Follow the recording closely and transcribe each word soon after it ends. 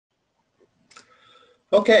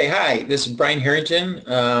Okay, hi, this is Brian Harrington.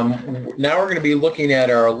 Now we're going to be looking at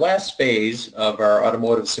our last phase of our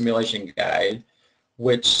automotive simulation guide,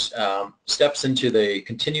 which steps into the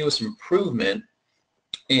continuous improvement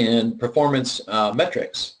and performance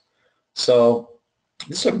metrics. So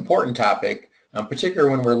this is an important topic, particularly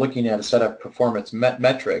when we're looking at a set of performance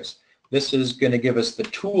metrics. This is going to give us the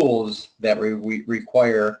tools that we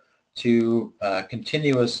require to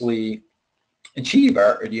continuously achieve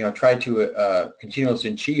our, try to continuously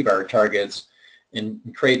achieve our targets and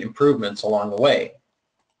create improvements along the way.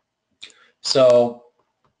 So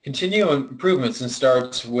continual improvements and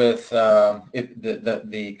starts with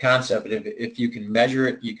the concept of if you can measure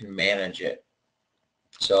it, you can manage it.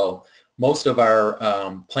 So most of our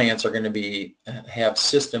plants are going to have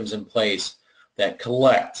systems in place that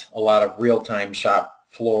collect a lot of real-time shop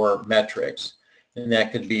floor metrics, and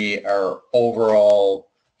that could be our overall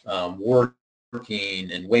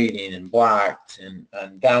working and waiting and blocked and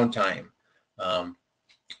downtime.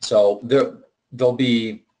 So there'll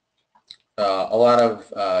be a lot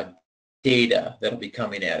of data that'll be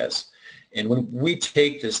coming at us. And when we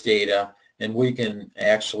take this data and we can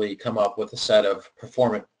actually come up with a set of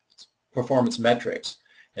performance metrics,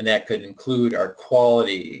 and that could include our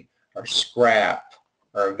quality, our scrap,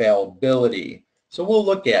 our availability. So we'll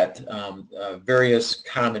look at various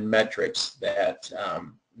common metrics that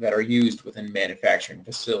are used within manufacturing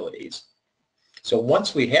facilities. So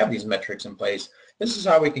once we have these metrics in place, this is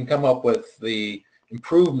how we can come up with the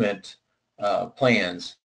improvement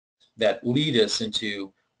plans that lead us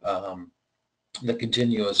into the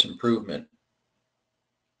continuous improvement.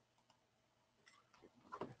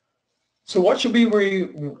 So what should we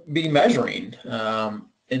be measuring?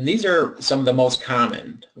 And these are some of the most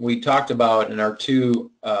common. We talked about in our two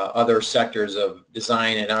other sectors of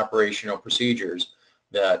design and operational procedures,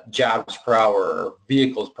 the jobs per hour or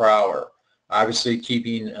vehicles per hour. Obviously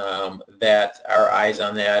keeping our eyes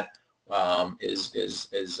on that is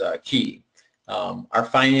key. Our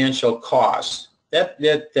financial costs,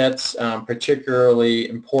 that's particularly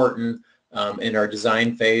important in our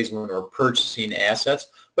design phase when we're purchasing assets,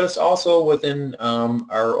 but it's also within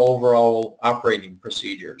our overall operating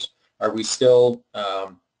procedures. Are we still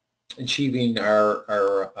achieving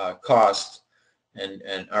our costs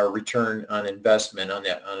and our return on investment on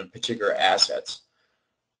particular assets?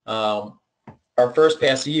 Our first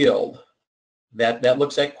pass yield, that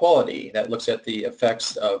looks at quality, that looks at the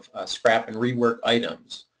effects of scrap and rework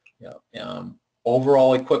items.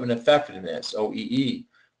 Overall equipment effectiveness, OEE,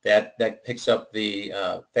 that picks up the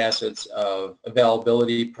facets of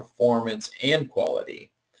availability, performance, and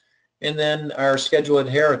quality. And then our schedule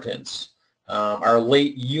adherence, our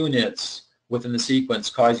late units within the sequence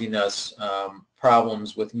causing us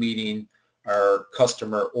problems with meeting our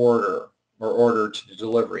customer order or order to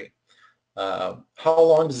delivery. How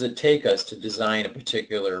long does it take us to design a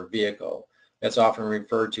particular vehicle? That's often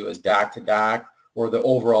referred to as dock to dock or the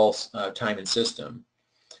overall time and system.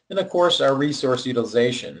 And of course, our resource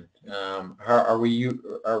utilization. How are we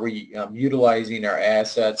utilizing our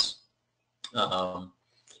assets or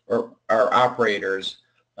our operators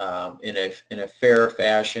in a fair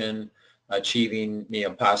fashion, achieving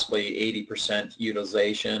possibly 80%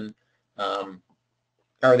 utilization?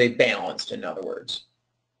 Are they balanced, in other words?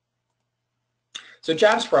 So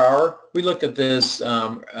jobs per hour, we looked at this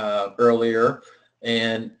earlier,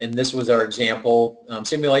 and this was our example.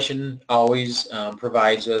 Simulation always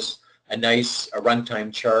provides us a nice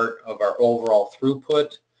runtime chart of our overall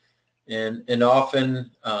throughput, and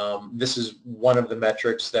often this is one of the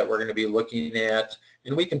metrics that we're going to be looking at,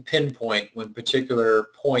 and we can pinpoint when particular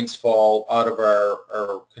points fall out of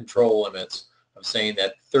our control limits of saying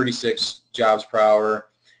that 36 jobs per hour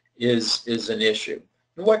is an issue.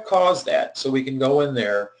 And what caused that? So we can go in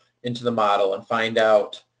there into the model and find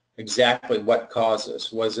out exactly what caused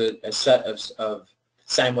this. Was it a set of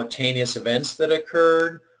simultaneous events that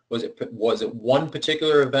occurred? Was it one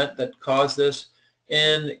particular event that caused this?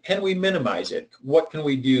 And can we minimize it? What can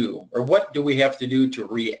we do? Or what do we have to do to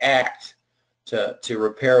react to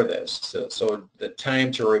repair this? So the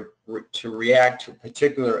time to react to a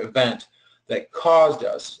particular event that caused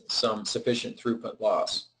us some sufficient throughput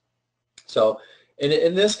loss. So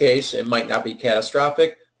in this case, it might not be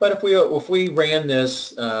catastrophic, but if we ran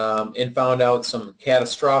this and found out some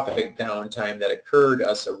catastrophic downtime that occurred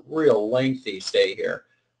us a real lengthy stay here,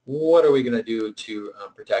 what are we going to do to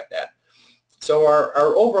protect that? So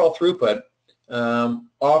our overall throughput,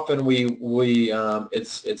 often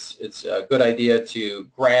it's a good idea to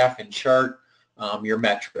graph and chart your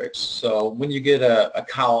metrics. So when you get a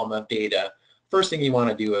column of data, first thing you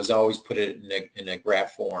want to do is always put it in a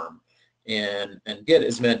graph form. and get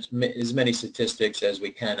as many statistics as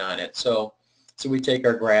we can on it. So we take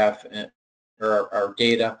our graph or our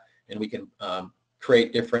data, and we can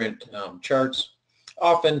create different charts.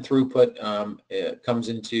 Often throughput it comes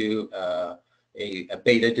into a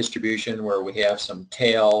beta distribution where we have some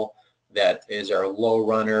tail that is our low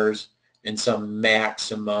runners and some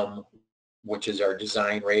maximum, which is our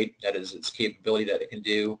design rate, that is its capability that it can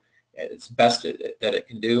do, at its best that it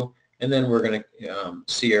can do. And then we're going to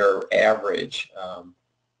see our average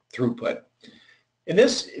throughput. And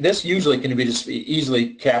this usually can be just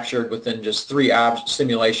easily captured within just 3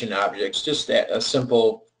 simulation objects, just a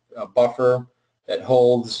simple buffer that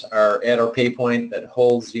holds at our pay point, that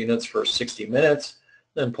holds units for 60 minutes,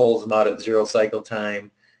 then pulls them out at 0 cycle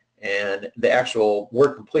time. And the actual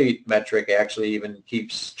work complete metric actually even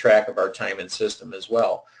keeps track of our time in system as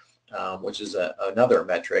well, which is another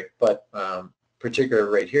metric. But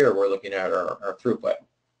particularly right here, we're looking at our throughput.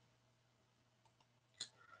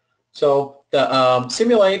 So the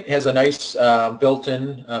Simulate has a nice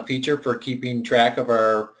built-in feature for keeping track of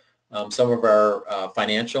our some of our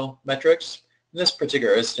financial metrics. In this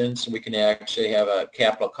particular instance, we can actually have a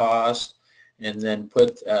capital cost and then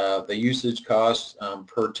put the usage cost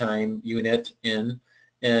per time unit in,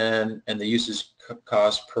 and the usage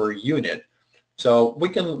cost per unit. So we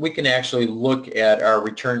can actually look at our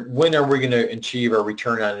return. When are we going to achieve our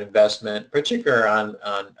return on investment, particularly on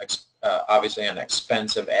obviously on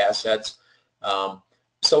expensive assets.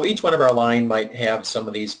 So each one of our line might have some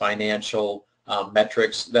of these financial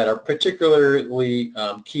metrics that are particularly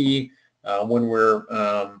key when we're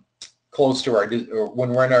close to or when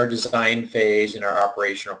we're in our design phase and our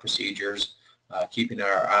operational procedures, keeping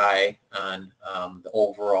our eye on the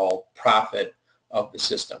overall profit of the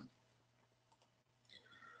system.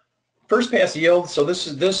 First pass yield. So this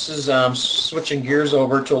is switching gears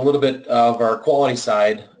over to a little bit of our quality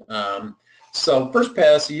side. So first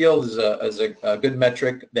pass yield is a good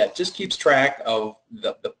metric that just keeps track of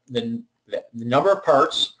the number of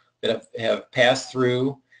parts that have passed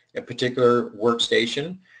through a particular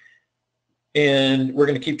workstation, and we're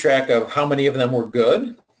going to keep track of how many of them were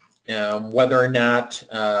good, whether or not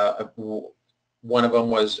one of them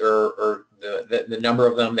was, or the number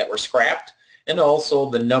of them that were scrapped, and also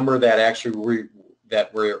the number that actually were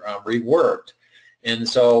reworked. And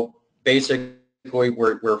so basically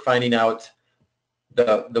we're finding out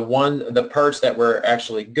the parts that were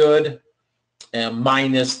actually good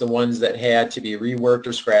minus the ones that had to be reworked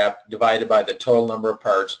or scrapped, divided by the total number of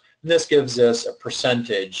parts. And this gives us a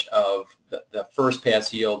percentage of the first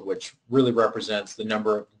pass yield, which really represents the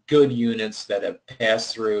number of good units that have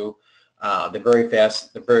passed through the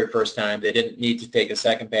very first time. They didn't need to take a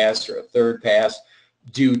second pass or a third pass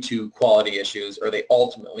due to quality issues, or they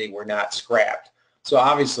ultimately were not scrapped. So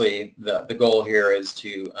obviously the goal here is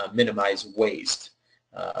to minimize waste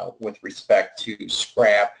with respect to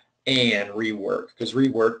scrap and rework, because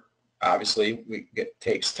rework obviously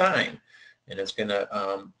takes time, and it's going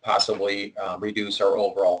to possibly reduce our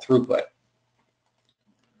overall throughput.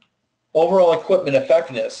 Overall equipment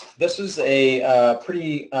effectiveness. This is a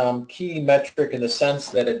pretty key metric in the sense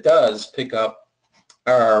that it does pick up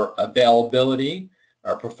our availability,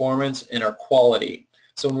 our performance, and our quality.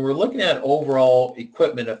 So when we're looking at overall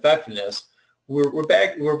equipment effectiveness, we're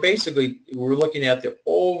looking at the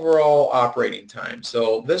overall operating time.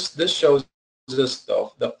 So this shows us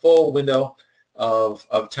the full window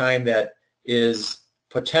of time that is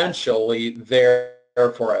potentially there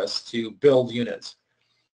for us to build units.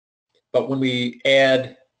 But when we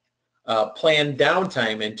add planned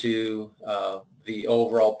downtime into the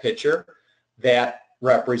overall picture, that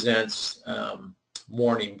represents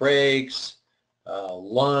morning breaks,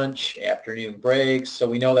 lunch, afternoon breaks. So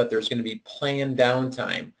we know that there's going to be planned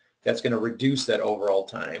downtime that's going to reduce that overall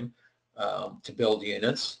time to build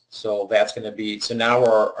units. So that's going to be, so now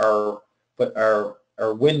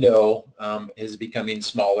our window is becoming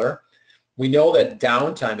smaller. We know that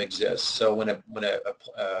downtime exists. So when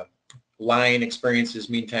a line experiences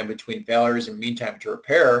mean time between failures and mean time to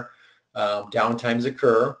repair, downtimes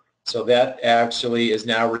occur. So that actually is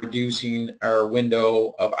now reducing our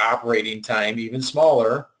window of operating time even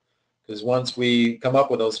smaller, because once we come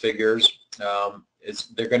up with those figures,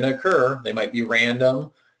 they're going to occur. They might be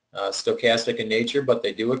random, stochastic in nature, but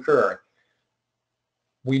they do occur.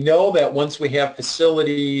 We know that once we have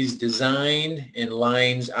facilities designed and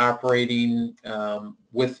lines operating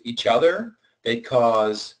with each other, they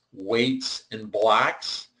cause weights and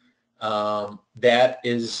blocks. That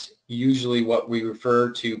is usually what we refer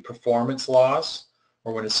to performance loss,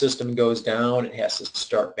 or when a system goes down, it has to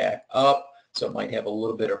start back up. So it might have a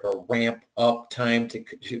little bit of a ramp up time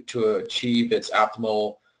to achieve its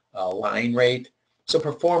optimal line rate. So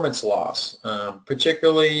performance loss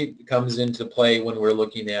particularly comes into play when we're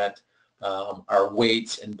looking at our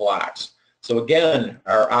weights and blocks. So again,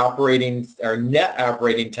 our net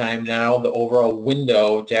operating time now, the overall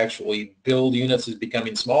window to actually build units is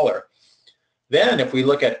becoming smaller. Then if we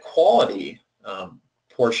look at quality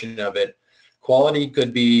portion of it, quality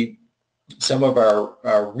could be some of our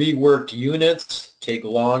reworked units take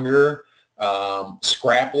longer,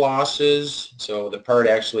 scrap losses, so the part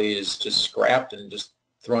actually is just scrapped and just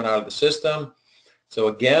thrown out of the system. So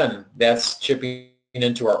again, that's chipping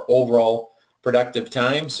into our overall productive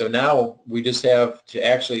time. So now we just have to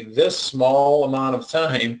actually this small amount of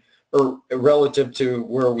time, or relative to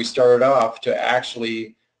where we started off, to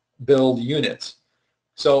actually build units.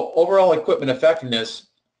 So overall equipment effectiveness,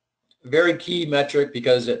 very key metric,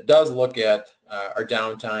 because it does look at our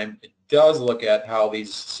downtime. It does look at how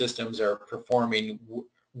these systems are performing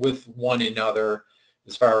with one another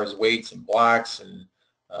as far as weights and blocks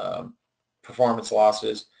and performance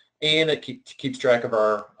losses, and it keeps track of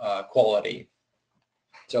our quality.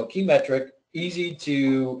 So key metric, easy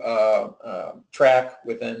to track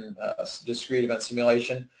within discrete event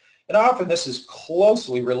simulation, and often this is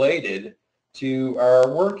closely related to our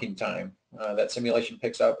working time that simulation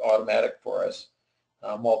picks up automatic for us,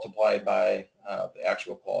 multiplied by the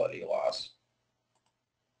actual quality loss.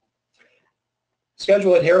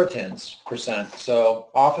 Schedule adherence percent. So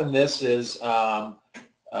often this is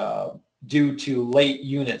due to late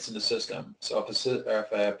units in the system. So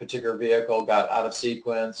if a particular vehicle got out of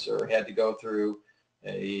sequence or had to go through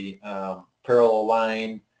a parallel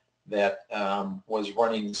line that was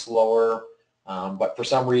running slower, but for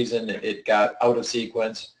some reason it got out of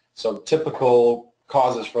sequence. So typical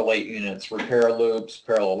causes for late units: repair loops,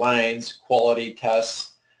 parallel lines, quality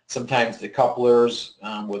tests, sometimes the couplers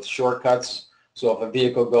with shortcuts. So if a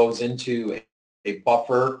vehicle goes into a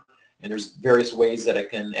buffer, and there's various ways that it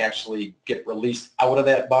can actually get released out of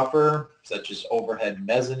that buffer, such as overhead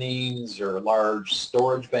mezzanines or large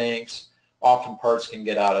storage banks, often parts can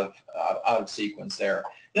get out of sequence there.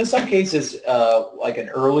 In some cases, like an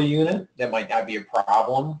early unit, that might not be a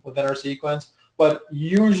problem within our sequence, but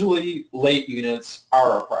usually late units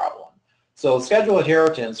are a problem. So schedule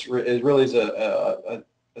adherence is really a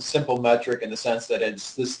simple metric in the sense that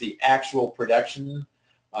it's this the actual production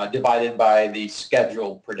divided by the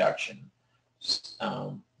scheduled production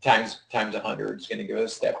times 100 is going to give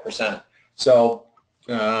us that percent. So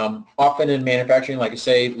often in manufacturing, like I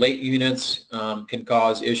say, late units can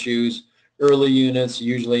cause issues. Early units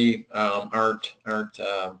usually aren't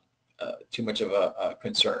too much of a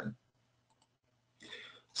concern.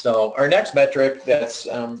 So our next metric that's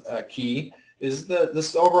key is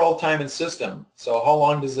this overall time in system. So how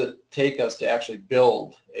long does it take us to actually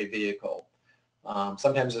build a vehicle?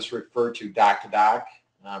 Sometimes it's referred to dock to dock,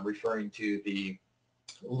 referring to the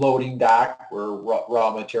loading dock where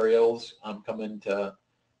raw materials come into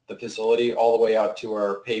the facility, all the way out to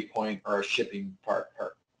our pay point or our shipping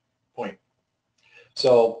point.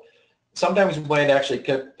 So sometimes we might actually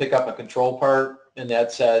pick up a control part, and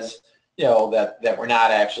that says, you know, that we're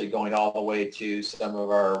not actually going all the way to some of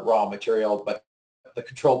our raw material, but the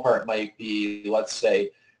control part might be, let's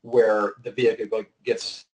say, where the vehicle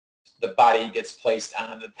gets, the body gets placed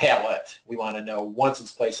on the pallet. We want to know once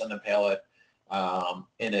it's placed on the pallet,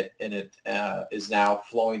 and it is now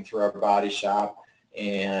flowing through our body shop,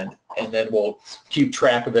 and then we'll keep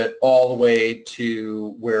track of it all the way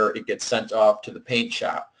to where it gets sent off to the paint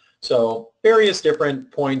shop. So various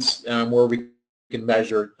different points where we can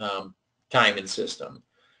measure time in system,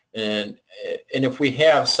 and if we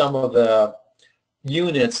have some of the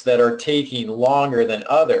units that are taking longer than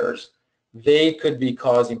others, they could be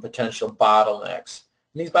causing potential bottlenecks.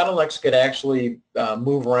 And these bottlenecks could actually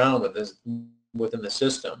move around within the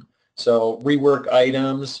system. So rework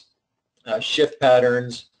items, shift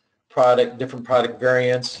patterns, different product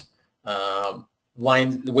variants,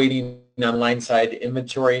 waiting on line side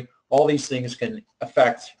inventory. All these things can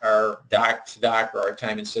affect our dock to dock or our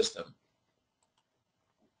time in system.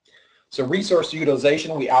 So resource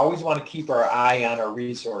utilization, we always want to keep our eye on our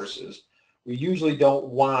resources. We usually don't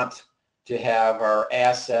want to have our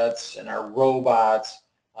assets and our robots,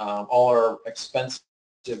 all our expensive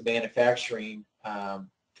manufacturing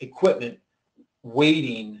equipment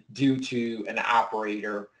waiting due to an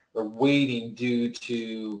operator or waiting due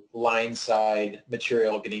to line side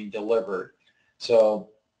material getting delivered. So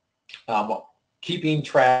keeping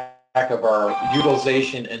track of our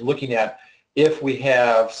utilization and looking at if we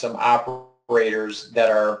have some operators that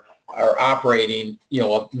are operating,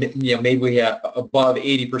 maybe we have above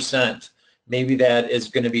 80%, maybe that is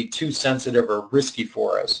going to be too sensitive or risky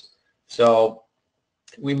for us. So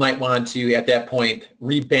we might want to, at that point,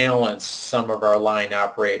 rebalance some of our line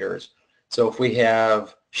operators. So if we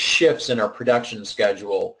have shifts in our production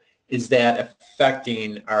schedule, is that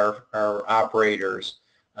affecting our operators?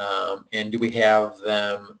 And do we have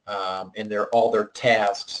them and all their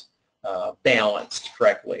tasks balanced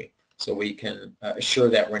correctly, so we can assure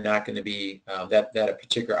that we're not going to be that a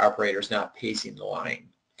particular operator is not pacing the line.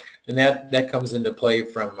 And that comes into play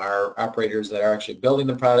from our operators that are actually building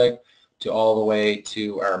the product to all the way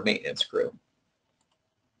to our maintenance crew.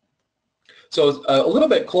 So a little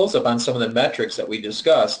bit close up on some of the metrics that we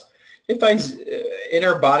discussed. If in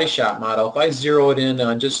our body shop model, if I zero it in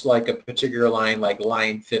on just like a particular line like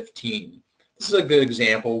line 15, this is a good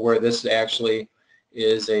example where this actually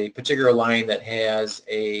is a particular line that has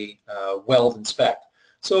a weld inspect.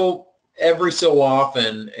 So every so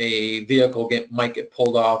often a vehicle might get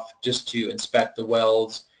pulled off just to inspect the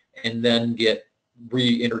welds and then get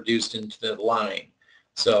reintroduced into the line.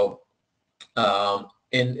 So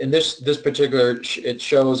in this particular, it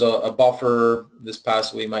shows a buffer. This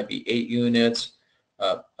possibly might be 8 units.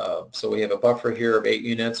 So we have a buffer here of 8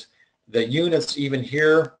 units. The units even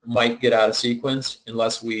here might get out of sequence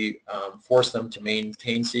unless we force them to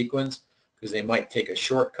maintain sequence, because they might take a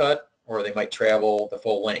shortcut or they might travel the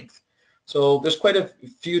full length. So there's quite a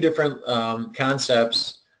few different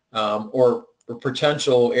concepts or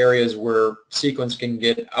potential areas where sequence can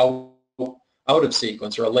get out of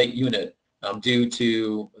sequence, or a late unit due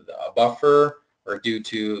to a buffer or due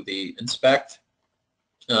to the inspect.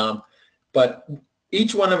 But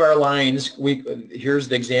each one of our lines, here's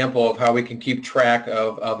the example of how we can keep track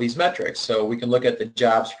of these metrics. So we can look at the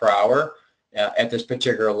jobs per hour at this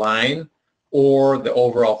particular line, or the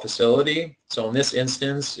overall facility. So in this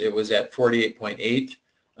instance, it was at 48.8.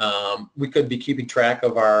 We could be keeping track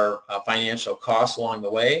of our financial costs along the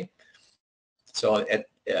way. So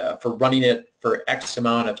for running it for X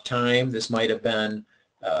amount of time, this might have been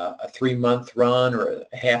a 3-month run or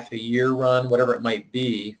a half a year run, whatever it might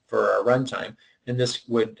be for our runtime. And this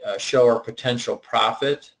would show our potential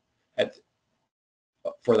profit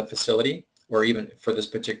for the facility, or even for this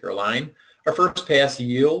particular line. Our first pass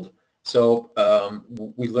yield. So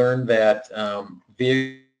we learned that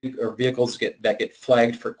vehicles that get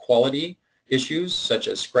flagged for quality issues, such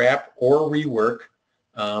as scrap or rework,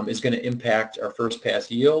 is going to impact our first pass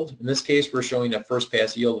yield. In this case, we're showing a first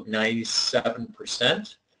pass yield of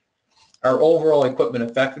 97%. Our overall equipment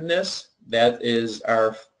effectiveness, that is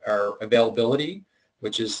our availability,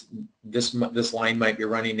 which is this line might be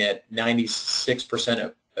running at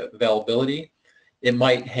 96% availability. It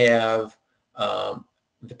might have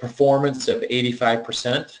the performance of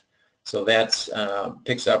 85%. So that's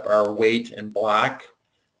picks up our weight and block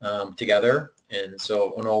together. And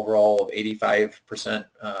so an overall of 85%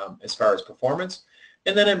 as far as performance.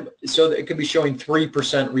 And then so it could be showing 3%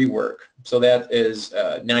 rework. So that is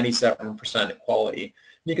 97% quality.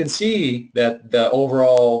 You can see that the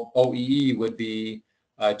overall OEE would be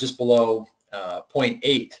just below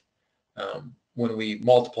 0.8 when we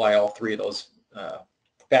multiply all 3 of those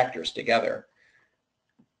factors together.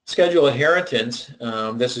 Schedule inheritance,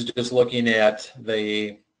 this is just looking at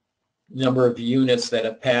the number of units that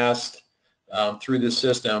have passed through the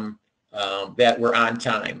system that were on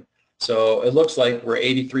time. So it looks like we're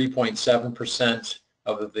 83.7%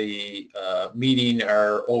 of the meeting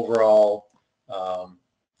our overall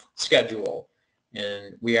schedule,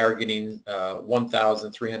 and we are getting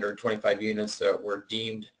 1,325 units that were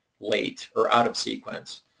deemed late or out of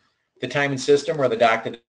sequence. The timing system, or the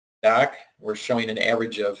dock-to-dock, we're showing an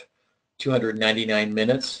average of 299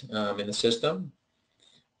 minutes in the system.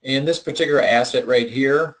 And this particular asset right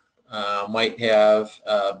here might have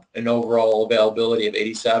an overall availability of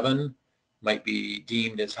 87, might be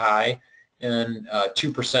deemed as high, and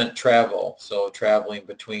 2% travel, so traveling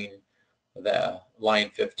between the line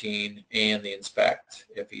 15 and the inspect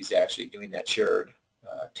if he's actually doing that shared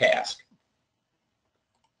task.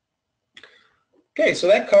 Okay, so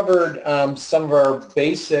that covered some of our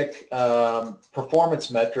basic performance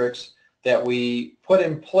metrics that we put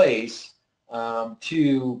in place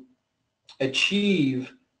to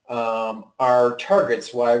achieve our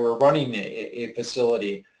targets while we're running a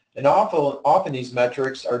facility. And often these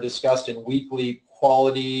metrics are discussed in weekly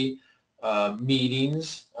quality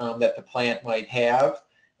meetings that the plant might have.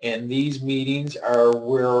 And these meetings are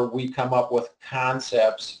where we come up with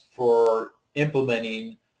concepts for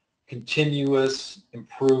implementing continuous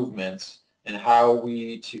improvements and how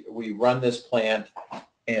we run this plant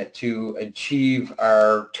and to achieve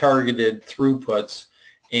our targeted throughputs,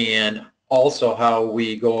 and also how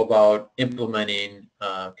we go about implementing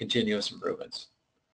continuous improvements.